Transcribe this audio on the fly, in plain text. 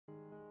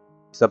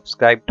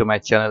Subscribe to my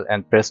channel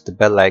and press the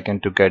bell icon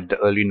to get the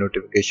early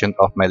notification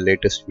of my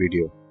latest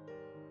video.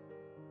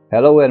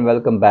 Hello and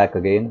welcome back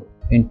again.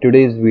 In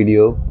today's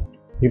video,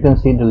 you can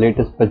see the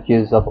latest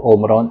purchase of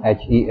Omron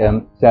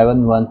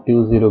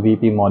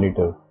HEM7120VP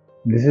monitor.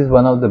 This is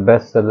one of the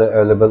best sellers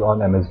available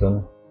on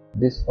Amazon.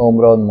 This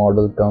Omron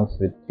model comes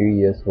with 3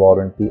 years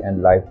warranty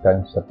and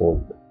lifetime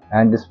support.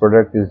 And this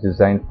product is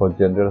designed for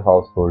general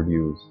household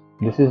use.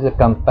 This is a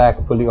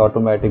compact, fully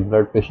automatic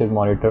blood pressure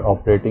monitor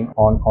operating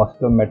on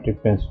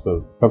oscillometric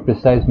principle for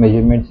precise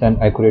measurements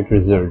and accurate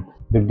results.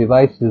 The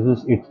device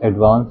uses its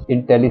advanced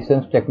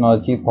IntelliSense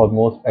technology for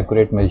most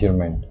accurate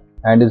measurement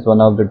and is one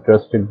of the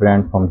trusted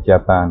brands from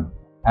Japan.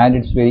 And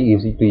it's very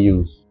easy to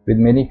use, with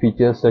many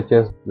features such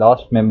as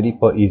last memory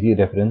for easy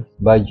reference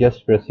by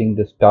just pressing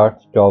the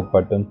start-stop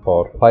button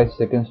for 5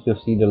 seconds to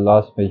see the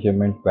last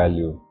measurement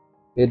value.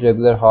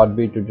 Irregular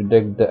heartbeat to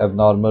detect the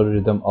abnormal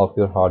rhythm of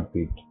your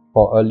heartbeat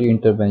for early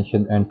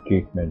intervention and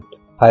treatment.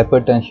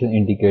 Hypertension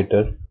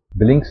indicator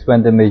blinks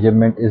when the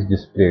measurement is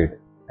displayed,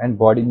 and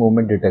body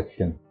movement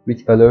detection,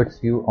 which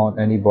alerts you on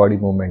any body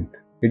movement.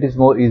 It is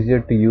more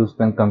easier to use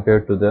when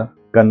compared to the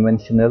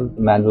conventional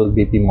manual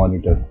BP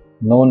monitor,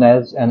 known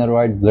as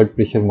Android blood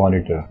pressure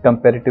monitor,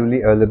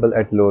 comparatively available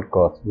at lower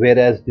cost,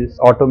 whereas this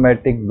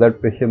automatic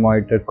blood pressure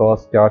monitor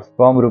cost starts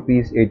from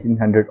Rs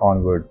 1800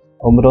 onwards.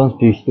 Omron's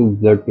digital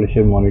blood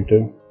pressure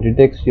monitor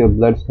detects your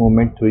blood's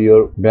movement through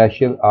your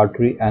brachial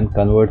artery and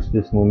converts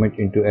this movement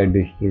into a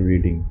digital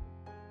reading.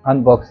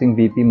 Unboxing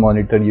BP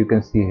monitor you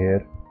can see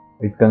here.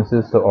 It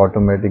consists of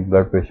automatic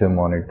blood pressure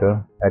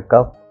monitor, a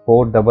cup,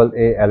 4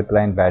 AA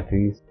alkaline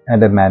batteries,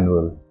 and a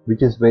manual,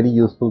 which is very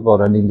useful for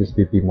running this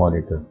BP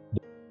monitor.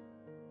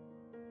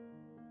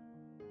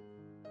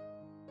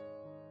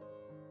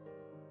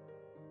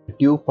 The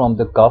tube from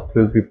the cup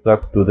will be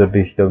plugged to the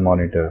digital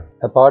monitor.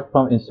 Apart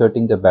from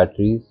inserting the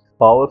batteries,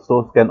 power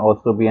source can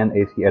also be an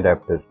AC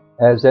adapter,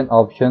 as an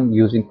option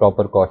using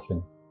proper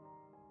caution.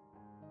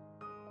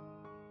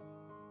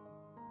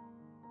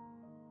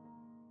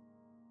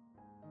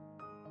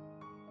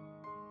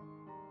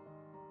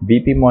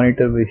 BP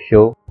monitor will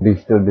show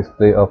digital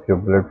display of your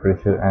blood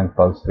pressure and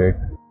pulse rate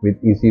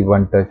with easy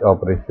one-touch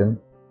operation.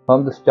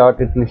 From the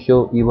start it will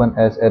show even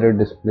as error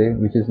display,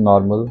 which is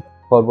normal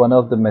for one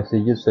of the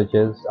messages such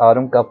as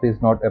arm cup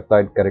is not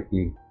applied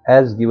correctly,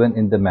 as given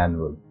in the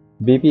manual.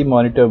 BP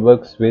monitor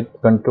works with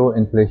control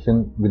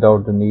inflation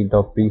without the need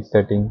of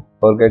presetting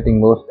for getting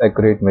most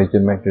accurate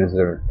measurement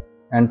result.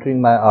 Entering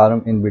my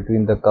arm in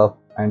between the cuff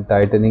and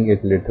tightening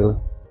it little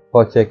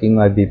for checking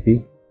my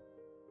BP.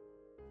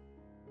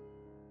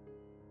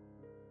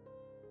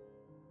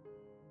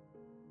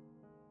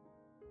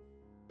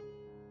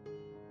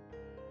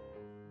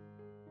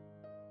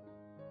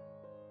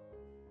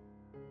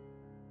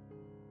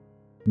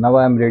 Now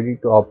I am ready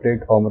to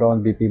operate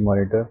Omron BP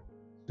monitor.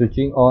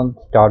 Switching on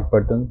start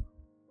button.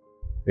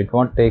 It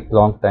won't take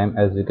long time,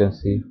 as you can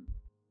see.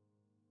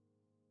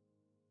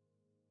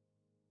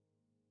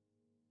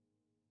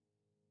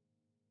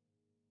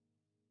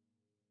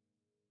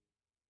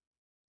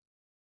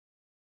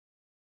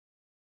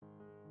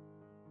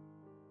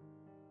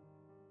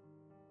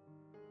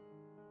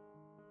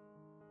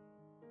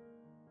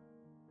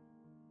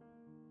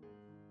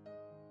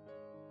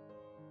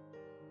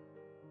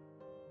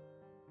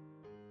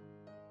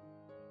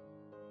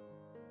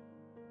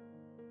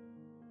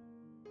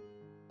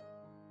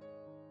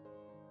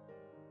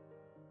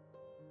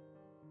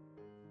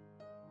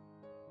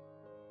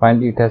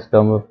 Finally, it has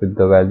come up with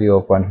the value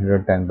of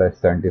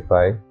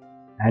 110/75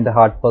 and the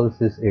heart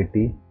pulse is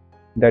 80.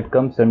 That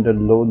comes under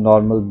low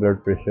normal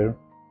blood pressure.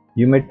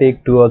 You may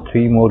take 2 or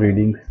 3 more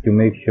readings to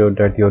make sure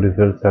that your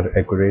results are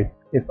accurate.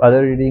 If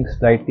other readings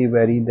slightly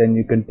vary, then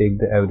you can take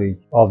the average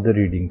of the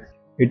readings.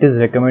 It is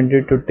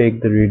recommended to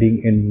take the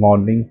reading in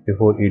morning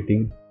before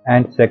eating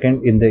and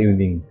second in the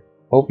evening.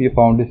 Hope you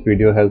found this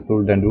video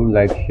helpful. Then do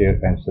like, share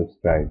and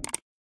subscribe.